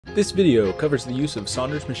This video covers the use of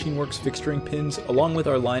Saunders Machine Works fixturing pins along with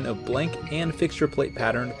our line of blank and fixture plate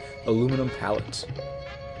patterned aluminum pallets.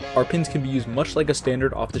 Our pins can be used much like a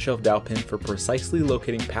standard off-the-shelf dowel pin for precisely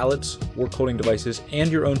locating pallets, work holding devices,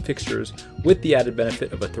 and your own fixtures, with the added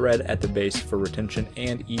benefit of a thread at the base for retention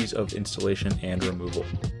and ease of installation and removal.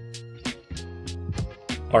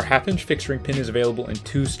 Our half-inch fixturing pin is available in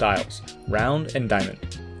two styles, round and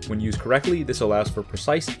diamond. When used correctly, this allows for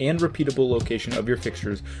precise and repeatable location of your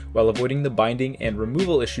fixtures while avoiding the binding and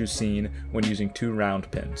removal issues seen when using two round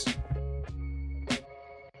pins.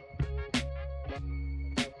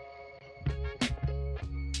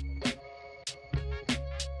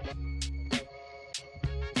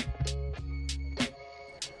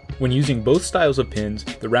 When using both styles of pins,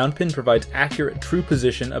 the round pin provides accurate true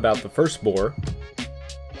position about the first bore,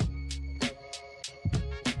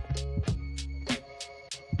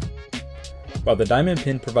 while the diamond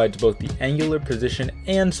pin provides both the angular position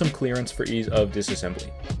and some clearance for ease of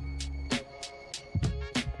disassembly.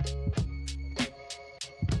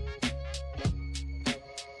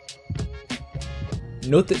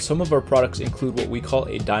 Note that some of our products include what we call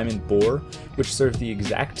a diamond bore, which serves the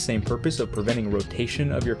exact same purpose of preventing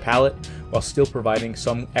rotation of your pallet while still providing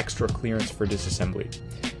some extra clearance for disassembly.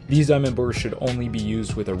 These diamond bores should only be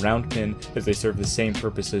used with a round pin, as they serve the same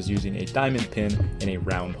purpose as using a diamond pin in a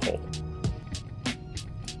round hole.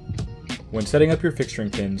 When setting up your fixturing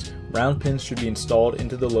pins, round pins should be installed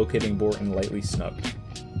into the locating bore and lightly snugged.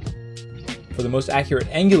 For the most accurate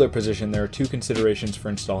angular position, there are two considerations for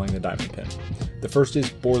installing the diamond pin. The first is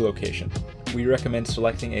bore location. We recommend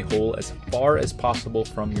selecting a hole as far as possible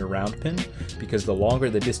from your round pin, because the longer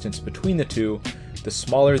the distance between the two, the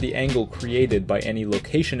smaller the angle created by any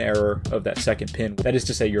location error of that second pin. That is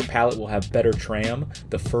to say, your pallet will have better tram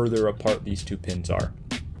the further apart these two pins are.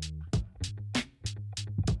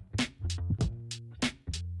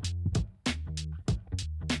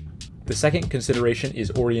 The second consideration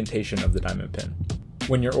is orientation of the diamond pin.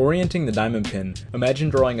 When you're orienting the diamond pin, imagine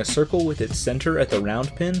drawing a circle with its center at the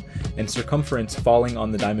round pin and circumference falling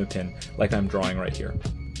on the diamond pin, like I'm drawing right here.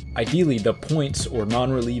 Ideally, the points or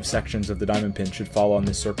non-relieve sections of the diamond pin should fall on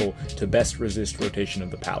this circle to best resist rotation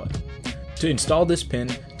of the pallet. To install this pin,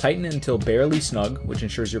 tighten it until barely snug, which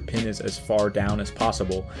ensures your pin is as far down as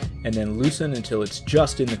possible, and then loosen until it's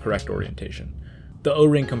just in the correct orientation. The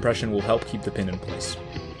O-ring compression will help keep the pin in place.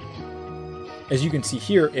 As you can see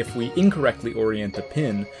here, if we incorrectly orient the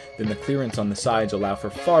pin, then the clearance on the sides allow for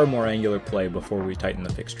far more angular play before we tighten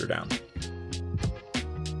the fixture down.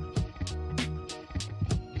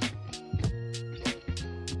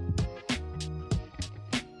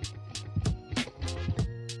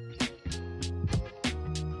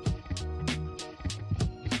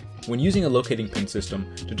 When using a locating pin system,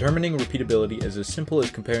 determining repeatability is as simple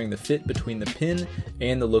as comparing the fit between the pin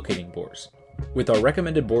and the locating bores. With our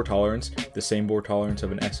recommended bore tolerance, the same bore tolerance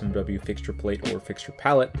of an SMW fixture plate or fixture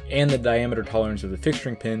pallet, and the diameter tolerance of the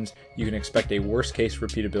fixturing pins, you can expect a worst case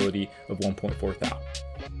repeatability of 1.4 thou.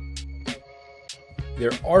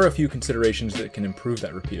 There are a few considerations that can improve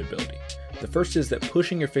that repeatability. The first is that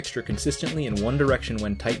pushing your fixture consistently in one direction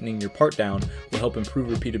when tightening your part down will help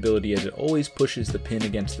improve repeatability, as it always pushes the pin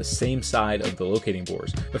against the same side of the locating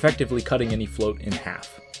bores, effectively cutting any float in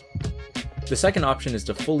half. The second option is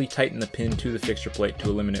to fully tighten the pin to the fixture plate to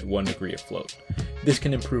eliminate 1 degree of float. This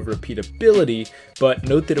can improve repeatability, but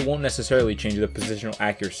note that it won't necessarily change the positional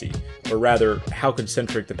accuracy, or rather, how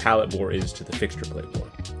concentric the pallet bore is to the fixture plate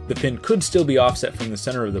bore. The pin could still be offset from the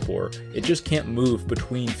center of the bore, it just can't move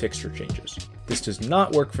between fixture changes. This does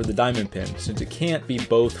not work for the diamond pin, since it can't be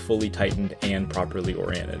both fully tightened and properly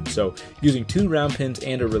oriented, so using two round pins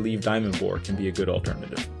and a relieved diamond bore can be a good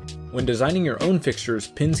alternative. When designing your own fixtures,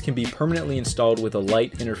 pins can be permanently installed with a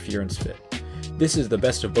light interference fit. This is the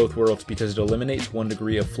best of both worlds because it eliminates 1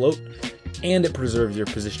 degree of float and it preserves your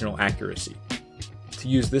positional accuracy. To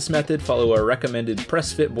use this method, follow our recommended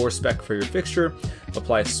press fit bore spec for your fixture,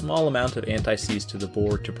 apply a small amount of anti-seize to the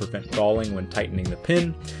bore to prevent galling when tightening the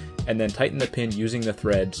pin, and then tighten the pin using the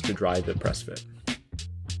threads to drive the press fit.